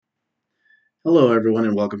Hello, everyone,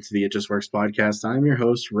 and welcome to the It Just Works podcast. I'm your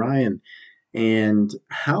host, Ryan. And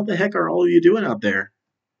how the heck are all of you doing out there?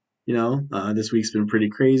 This week's been pretty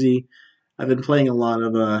crazy. I've been playing a lot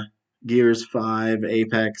of Gears 5,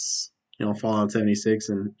 Apex, Fallout 76,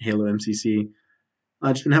 and Halo MCC.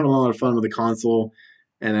 I've just been having a lot of fun with the console.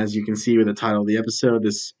 And as you can see with the title of the episode,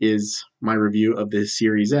 this is my review of the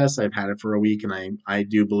Series S. I've had it for a week, and I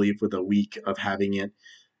do believe with a week of having it,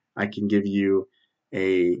 I can give you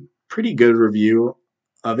a pretty good review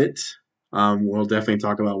of it. We'll definitely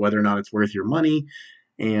talk about whether or not it's worth your money,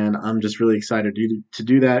 and I'm just really excited to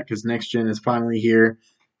do that because next gen is finally here.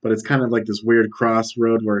 But it's kind of like this weird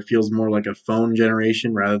crossroad where it feels more like a phone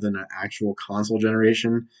generation rather than an actual console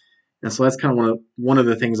generation. And so that's kind of one of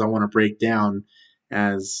the things I want to break down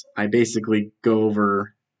as I basically go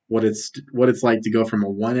over what it's like to go from a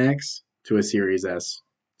 1X to a Series S.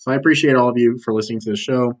 So I appreciate all of you for listening to the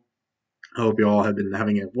show. I hope you all have been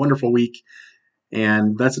having a wonderful week.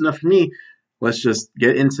 And that's enough for me. Let's just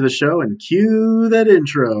get into the show and cue that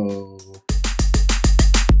intro.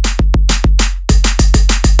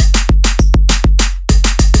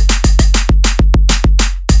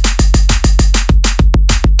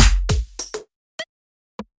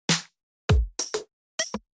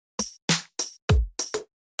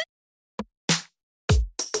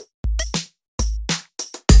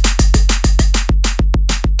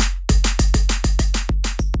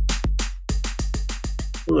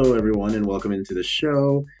 Hello, everyone, and welcome into the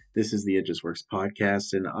show. This is the It Just Works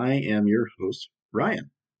podcast, and I am your host, Ryan.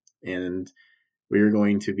 And we are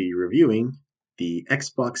going to be reviewing the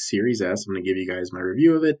Xbox Series S. I'm going to give you guys my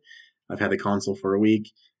review of it. I've had the console for a week,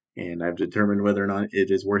 and I've determined whether or not it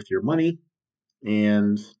is worth your money.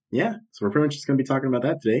 And yeah, so we're pretty much just going to be talking about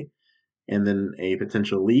that today. And then a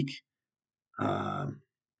potential leak. Um,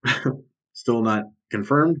 Still not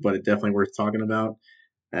confirmed, but it's definitely worth talking about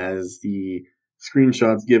as the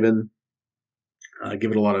screenshots given give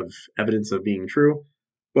it a lot of evidence of being true.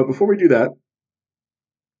 But before we do that,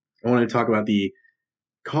 I want to talk about the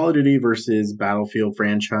Call of Duty versus Battlefield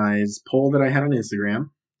franchise poll that I had on Instagram.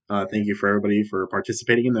 Thank you for everybody for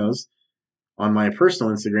participating in those. On my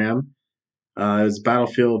personal Instagram, it was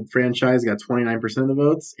Battlefield franchise got 29% of the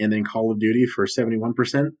votes, and then Call of Duty for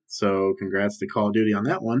 71%. So congrats to Call of Duty on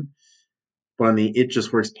that one. But on the It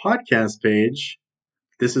Just Works podcast page,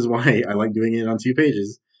 this is why I like doing it on two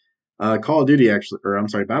pages. Call of Duty actually, or I'm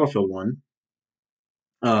sorry, Battlefield won.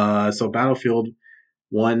 So Battlefield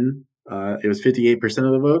won. It was 58%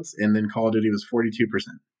 of the votes, and then Call of Duty was 42%.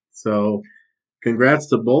 So congrats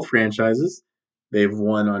to both franchises. They've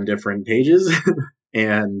won on different pages,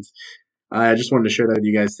 and I just wanted to share that with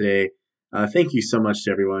you guys today. Thank you so much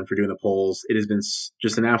to everyone for doing the polls. It has been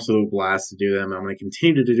just an absolute blast to do them. I'm going to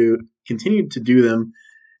continue to do them,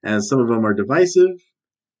 as some of them are divisive,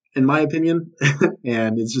 in my opinion,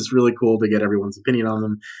 and it's just really cool to get everyone's opinion on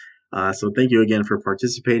them. So thank you again for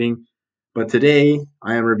participating. But today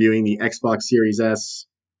I am reviewing the Xbox Series S.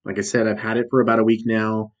 Like I said, I've had it for about a week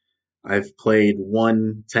now. I've played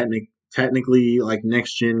one technically like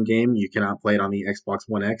next gen game. You cannot play it on the Xbox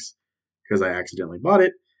One X because I accidentally bought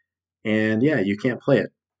it. And yeah, you can't play it.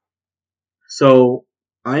 So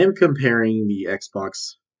I am comparing the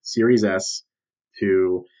Xbox Series S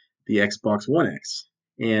to the Xbox One X.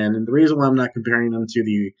 And the reason why I'm not comparing them to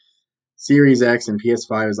the Series X and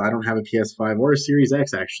PS5 is I don't have a PS5 or a Series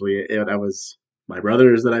X actually. That was my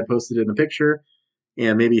brother's that I posted in the picture,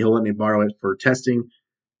 and maybe he'll let me borrow it for testing.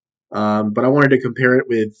 But I wanted to compare it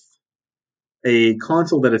with a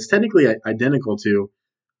console that it's technically identical to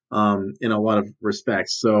in a lot of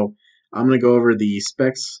respects. So I'm going to go over the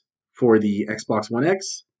specs for the Xbox One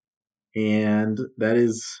X, and that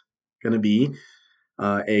is going to be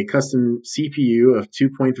a custom CPU of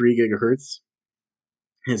 2.3 gigahertz.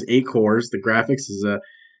 It has 8 cores. The graphics is a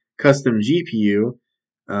custom GPU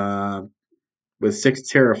uh, with 6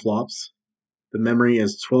 teraflops. The memory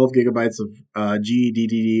is 12 gigabytes of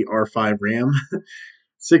GDDR5 RAM,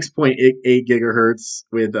 6.88 gigahertz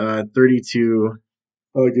with 32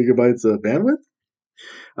 gigabytes of bandwidth.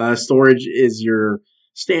 Storage is your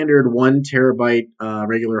standard 1 terabyte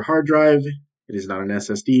regular hard drive. It is not an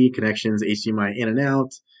SSD. Connections HDMI in and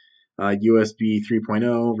out. USB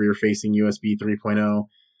 3.0, rear facing USB 3.0.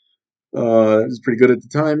 It was pretty good at the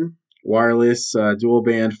time. Wireless, dual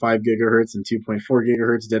band 5 gigahertz and 2.4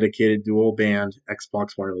 gigahertz dedicated dual band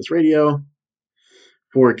Xbox wireless radio.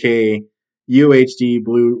 4K UHD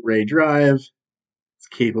Blu-ray drive. It's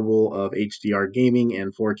capable of HDR gaming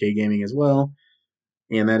and 4K gaming as well.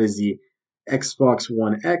 And that is the Xbox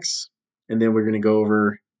One X. And then we're going to go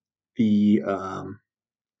over the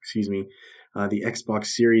the Xbox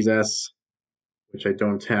Series S which I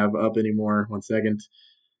don't have up anymore. One second.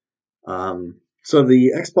 So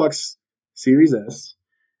the Xbox Series S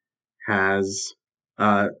has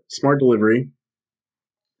smart delivery.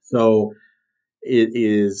 So it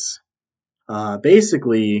is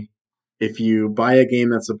basically if you buy a game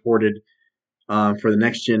that's supported for the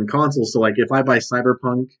next gen console. So like if I buy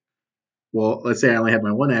Cyberpunk, well, let's say I only have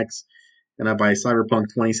my One X, and I buy Cyberpunk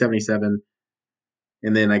 2077,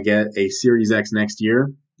 and then I get a Series X next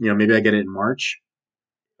year. Maybe I get it in March.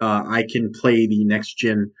 I can play the next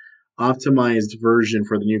gen optimized version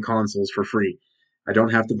for the new consoles for free. I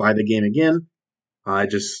don't have to buy the game again. It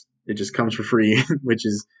just comes for free, which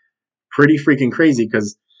is pretty freaking crazy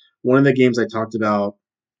because one of the games I talked about,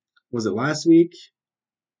 was it last week?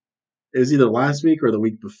 It was either last week or the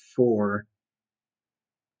week before,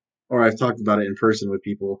 or I've talked about it in person with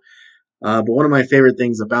people. But one of my favorite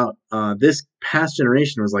things about this past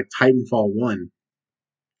generation was like Titanfall 1.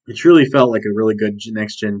 It truly felt like a really good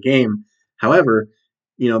next gen game. However,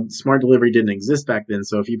 smart delivery didn't exist back then.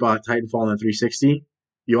 So if you bought Titanfall on the 360,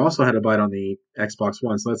 you also had to buy it on the Xbox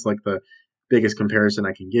One. So that's like the biggest comparison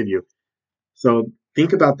I can give you. So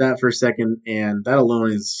think about that for a second, and that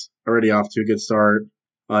alone is already off to a good start.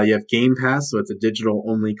 You have Game Pass, so it's a digital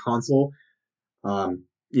only console.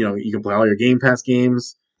 You can play all your Game Pass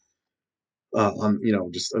games,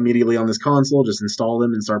 just immediately on this console. Just install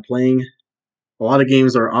them and start playing. A lot of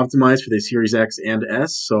games are optimized for the Series X and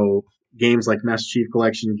S, so games like Master Chief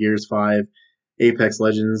Collection, Gears 5, Apex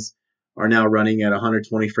Legends are now running at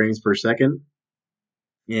 120 frames per second.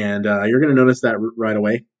 And you're going to notice that right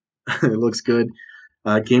away. It looks good.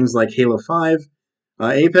 Games like Halo 5,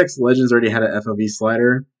 Apex Legends already had an FOV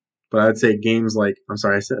slider, but I would say games like, I'm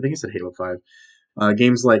sorry, I think I said Halo 5.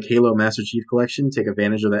 Games like Halo Master Chief Collection take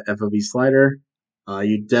advantage of that FOV slider.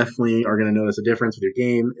 You definitely are going to notice a difference with your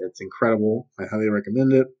game. It's incredible. I highly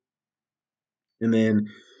recommend it. And then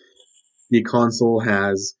the console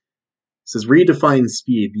says redefine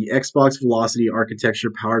speed. The Xbox Velocity architecture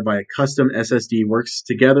powered by a custom SSD works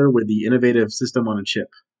together with the innovative system on a chip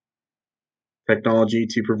technology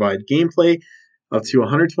to provide gameplay up to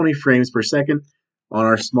 120 frames per second on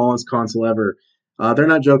our smallest console ever. They're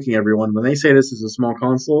not joking, everyone. When they say this is a small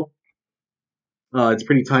console, it's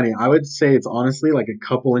pretty tiny. I would say it's honestly like a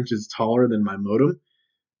couple inches taller than my modem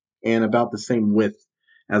and about the same width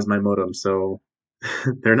as my modem. So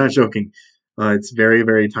they're not joking. It's very,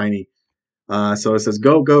 very tiny. So it says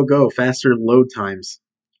go, go, go, faster load times.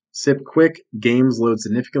 SIP quick, games load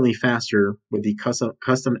significantly faster with the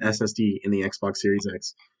custom SSD in the Xbox Series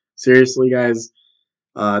X. Seriously, guys,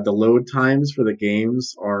 the load times for the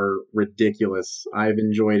games are ridiculous. I've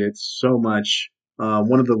enjoyed it so much.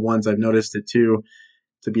 One of the ones I've noticed it too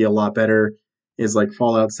to be a lot better is like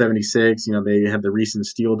Fallout 76. They had the recent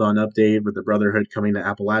Steel Dawn update with the Brotherhood coming to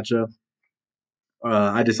Appalachia.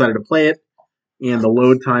 I decided to play it, and the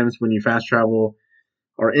load times when you fast travel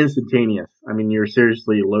are instantaneous. I mean, you're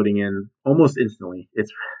seriously loading in almost instantly.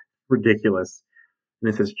 It's ridiculous.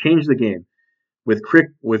 And it says change the game. With quick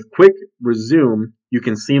resume, you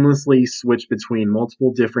can seamlessly switch between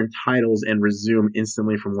multiple different titles and resume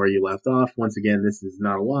instantly from where you left off. Once again, this is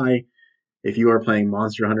not a lie. If you are playing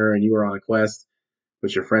Monster Hunter and you are on a quest,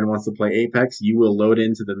 but your friend wants to play Apex, you will load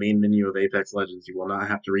into the main menu of Apex Legends. You will not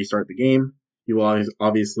have to restart the game. You will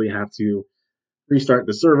obviously have to restart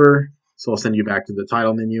the server, so I'll send you back to the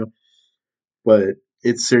title menu. But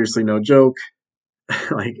it's seriously no joke.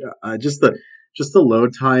 like just the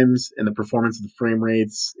load times and the performance of the frame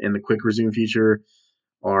rates and the quick resume feature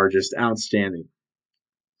are just outstanding.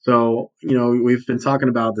 So we've been talking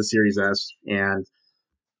about the Series S, and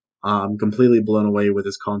I'm completely blown away with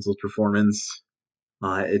this console's performance.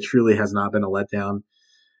 It truly has not been a letdown.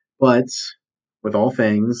 But with all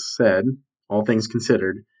things said, all things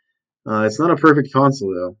considered, it's not a perfect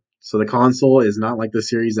console though. So the console is not like the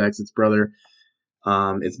Series X, its brother.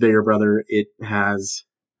 Its bigger brother. It has,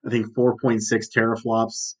 I think, 4.6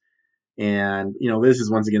 teraflops. And, this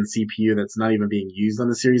is once again CPU that's not even being used on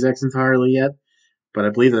the Series X entirely yet. But I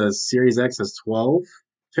believe the Series X has 12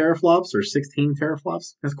 teraflops or 16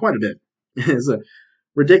 teraflops. That's quite a bit. It's a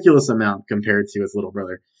ridiculous amount compared to its little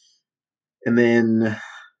brother. And then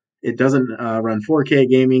it doesn't run 4K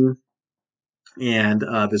gaming. And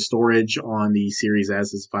the storage on the Series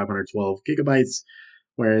S is 512 gigabytes,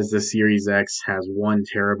 whereas the Series X has 1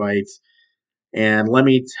 terabyte. And let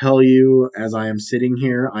me tell you, as I am sitting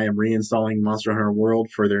here, I am reinstalling Monster Hunter World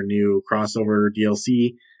for their new crossover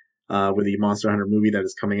DLC with the Monster Hunter movie that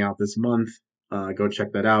is coming out this month. Go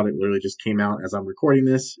check that out. It literally just came out as I'm recording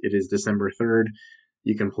this. It is December 3rd.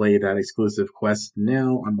 You can play that exclusive quest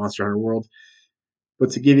now on Monster Hunter World. But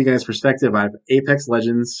to give you guys perspective, I have Apex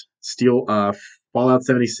Legends, Fallout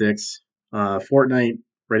 76, Fortnite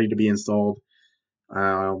ready to be installed.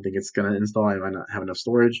 I don't think it's gonna install. I might not have enough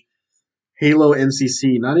storage. Halo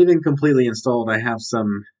MCC, not even completely installed. I have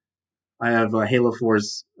Halo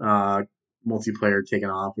 4's multiplayer taken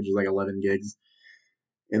off, which is like 11 gigs,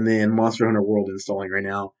 and then Monster Hunter World installing right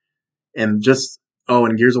now, and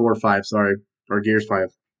and Gears of War 5, sorry, or Gears 5.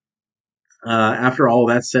 After all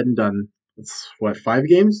that's said and done, it's what, 5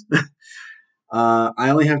 games? I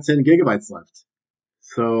only have 10 gigabytes left,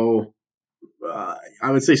 so I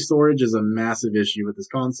would say storage is a massive issue with this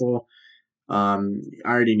console. I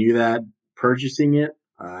already knew that purchasing it.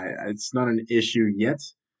 It's not an issue yet.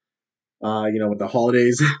 With the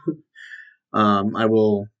holidays, um, I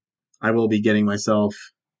will I will be getting myself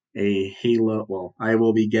a Halo. Well, I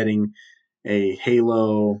will be getting a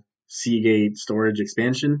Halo Seagate storage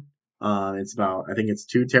expansion. It's about, I think it's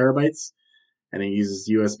 2 terabytes, and it uses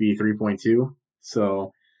USB 3.2.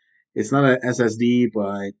 So it's not a SSD,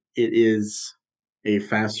 but it is a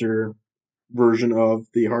faster version of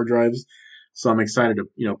the hard drives. So I'm excited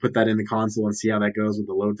to put that in the console and see how that goes with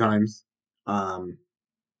the load times. Um,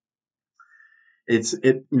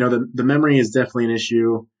 the memory is definitely an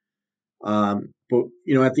issue. But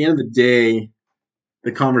at the end of the day,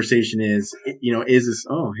 the conversation is, is this?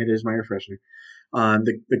 Oh, hey, there's my air freshener.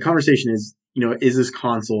 The conversation is, is this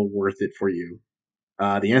console worth it for you?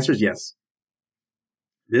 The answer is yes.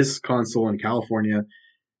 This console in California,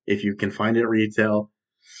 if you can find it at retail,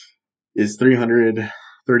 is $334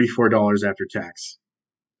 after tax.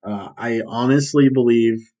 I honestly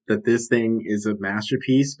believe that this thing is a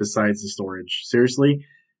masterpiece besides the storage. Seriously,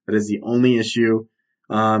 that is the only issue.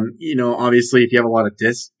 Obviously, if you have a lot of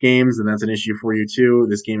disc games, then that's an issue for you too.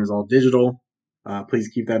 This game is all digital. Please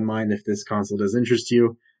keep that in mind if this console does interest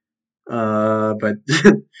you. But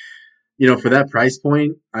for that price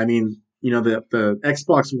point, I mean, the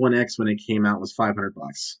Xbox One X when it came out was $500,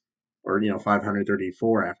 or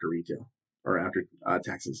 534 after retail or after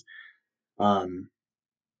taxes. Um,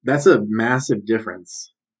 that's a massive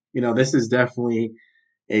difference. This is definitely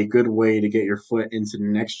a good way to get your foot into the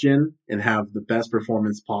next gen and have the best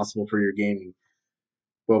performance possible for your gaming.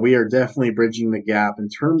 But we are definitely bridging the gap in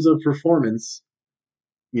terms of performance,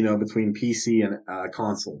 between PC and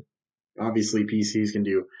console. Obviously, PCs can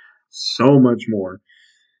do so much more.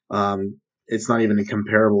 It's not even a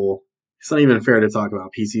comparable. It's not even fair to talk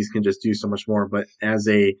about. PCs can just do so much more. But as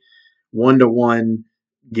a one-to-one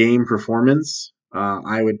game performance,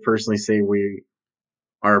 I would personally say we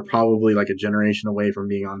are probably like a generation away from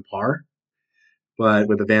being on par. But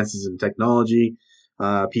with advances in technology,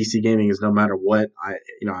 PC gaming is, no matter what,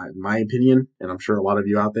 in my opinion, and I'm sure a lot of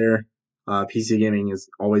you out there, PC gaming is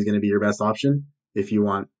always going to be your best option if you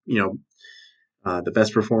want, the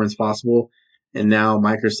best performance possible. And now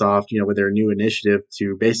Microsoft, with their new initiative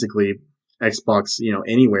to basically Xbox,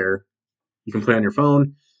 anywhere, you can play on your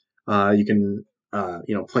phone, you can,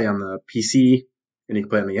 play on the PC, and you can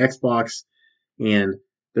play on the Xbox, and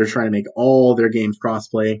they're trying to make all their games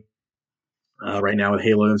crossplay. Right now with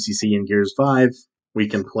Halo MCC and Gears 5, we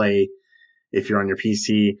can play if you're on your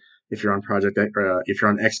PC, if you're on if you're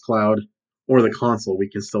on XCloud or the console, we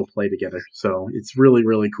can still play together. So it's really,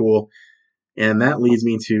 really cool. And that leads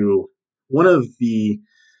me to one of the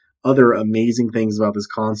other amazing things about this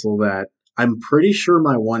console that I'm pretty sure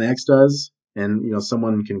my One X does, and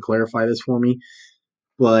someone can clarify this for me.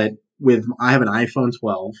 But I have an iPhone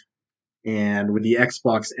 12, and with the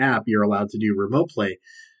Xbox app, you're allowed to do remote play.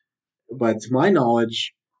 But to my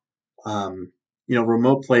knowledge, um,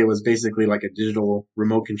 remote play was basically like a digital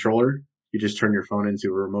remote controller. You just turn your phone into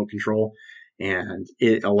a remote control, and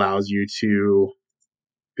it allows you to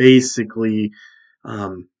basically,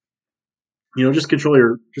 um, just control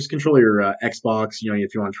your Xbox.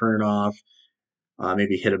 If you want to turn it off,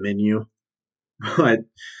 maybe hit a menu. But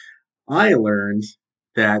I learned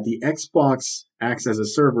that the Xbox acts as a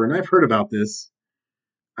server, and I've heard about this.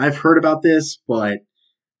 But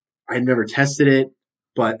I've never tested it.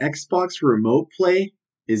 But Xbox Remote Play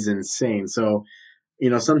is insane. So,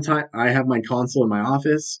 sometimes I have my console in my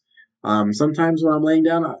office. Sometimes when I'm laying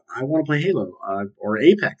down, I want to play Halo or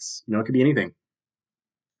Apex. It could be anything.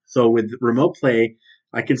 So with Remote Play,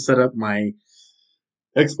 I can set up my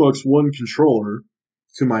Xbox One controller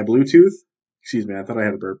to my Bluetooth. Excuse me, I thought I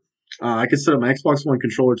had a burp. I can set up my Xbox One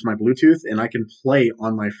controller to my Bluetooth, and I can play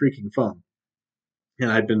on my freaking phone.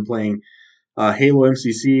 And I've been playing Halo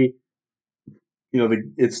MCC.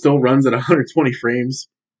 It still runs at 120 frames.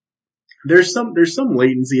 There's some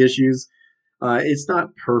latency issues. It's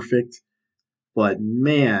not perfect, but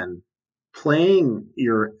man, playing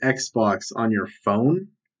your Xbox on your phone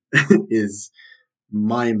is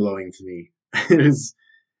mind blowing to me. It is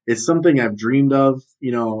It's something I've dreamed of.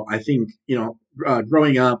 I think,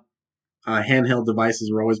 growing up, handheld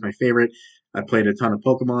devices were always my favorite. I played a ton of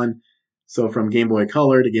Pokemon. So from Game Boy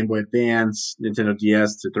Color to Game Boy Advance, Nintendo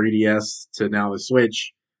DS to 3DS to now the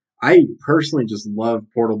Switch, I personally just love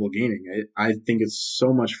portable gaming. I think it's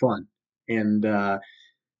so much fun. And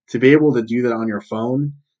to be able to do that on your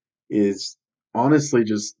phone is honestly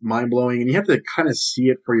just mind blowing. And you have to kind of see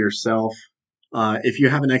it for yourself. If you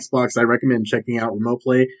have an Xbox, I recommend checking out Remote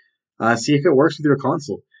Play. See if it works with your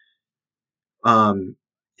console.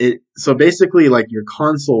 So basically, like, your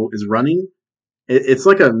console is running. It's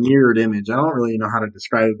like a mirrored image. I don't really know how to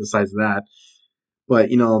describe it besides that. But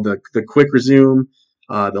the quick resume,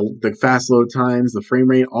 the fast load times, the frame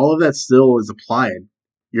rate, all of that still is applied.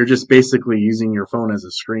 You're just basically using your phone as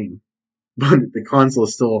a screen, but the console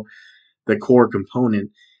is still the core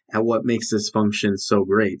component at what makes this function so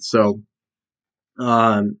great. So,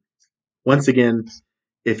 um, once again,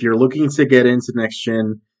 if you're looking to get into next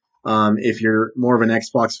gen, if you're more of an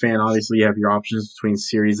Xbox fan, obviously you have your options between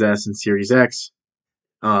Series S and Series X.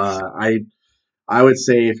 I would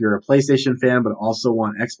say if you're a PlayStation fan but also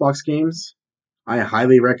want Xbox games, I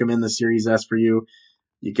highly recommend the Series S for you.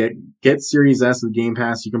 You get Series S with Game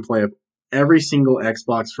Pass. You can play every single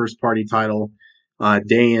Xbox first party title,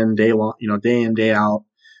 day in day in day out,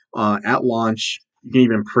 at launch. You can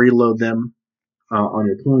even preload them on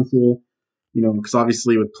your console. Because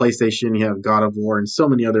obviously with PlayStation you have God of War and so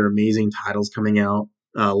many other amazing titles coming out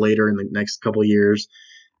later in the next couple years.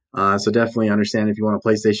 So definitely understand if you want a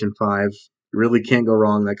PlayStation 5, you really can't go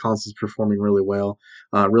wrong. That console's performing really well,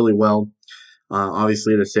 really well.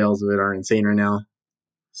 Obviously the sales of it are insane right now.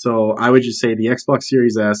 So I would just say the Xbox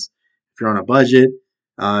Series S, if you're on a budget,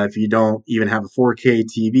 if you don't even have a 4K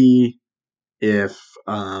TV, if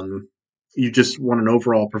you just want an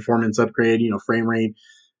overall performance upgrade, frame rate.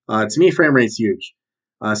 To me, frame rate's huge.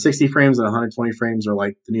 60 frames and 120 frames are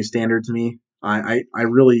like the new standard to me. I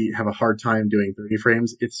really have a hard time doing 30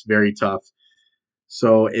 frames. It's very tough.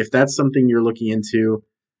 So if that's something you're looking into,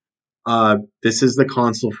 this is the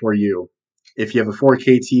console for you. If you have a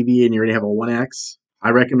 4K TV and you already have a 1X, I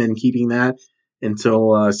recommend keeping that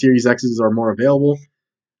until Series X's are more available.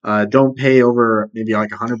 Don't pay over maybe like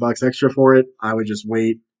 $100 extra for it. I would just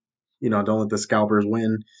wait. Don't let the scalpers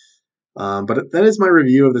win. But that is my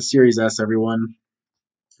review of the Series S, everyone.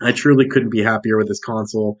 I truly couldn't be happier with this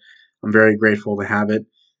console. I'm very grateful to have it.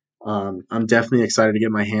 I'm definitely excited to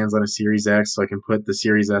get my hands on a Series X so I can put the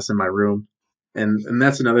Series S in my room. And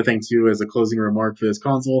that's another thing too, as a closing remark for this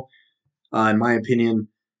console. In my opinion,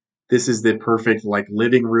 this is the perfect like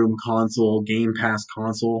living room console, Game Pass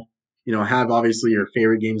console. Have obviously your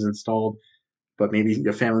favorite games installed, but maybe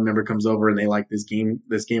a family member comes over and they like this game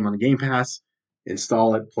on Game Pass.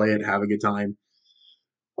 Install it, play it, have a good time.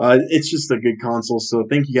 It's just a good console. So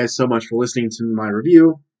thank you guys so much for listening to my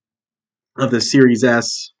review of the Series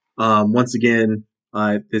S. Once again,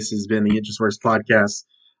 this has been the InterestWorks podcast.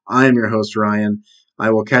 I am your host, Ryan. I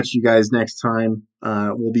will catch you guys next time.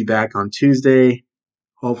 We'll be back on Tuesday,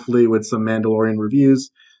 hopefully with some Mandalorian reviews.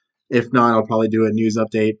 If not, I'll probably do a news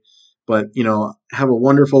update. But, have a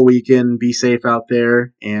wonderful weekend. Be safe out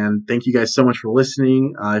there. And thank you guys so much for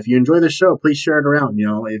listening. If you enjoy the show, please share it around.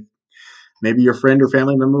 If maybe your friend or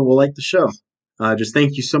family member will like the show. Just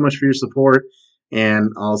thank you so much for your support.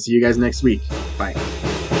 And I'll see you guys next week. Bye.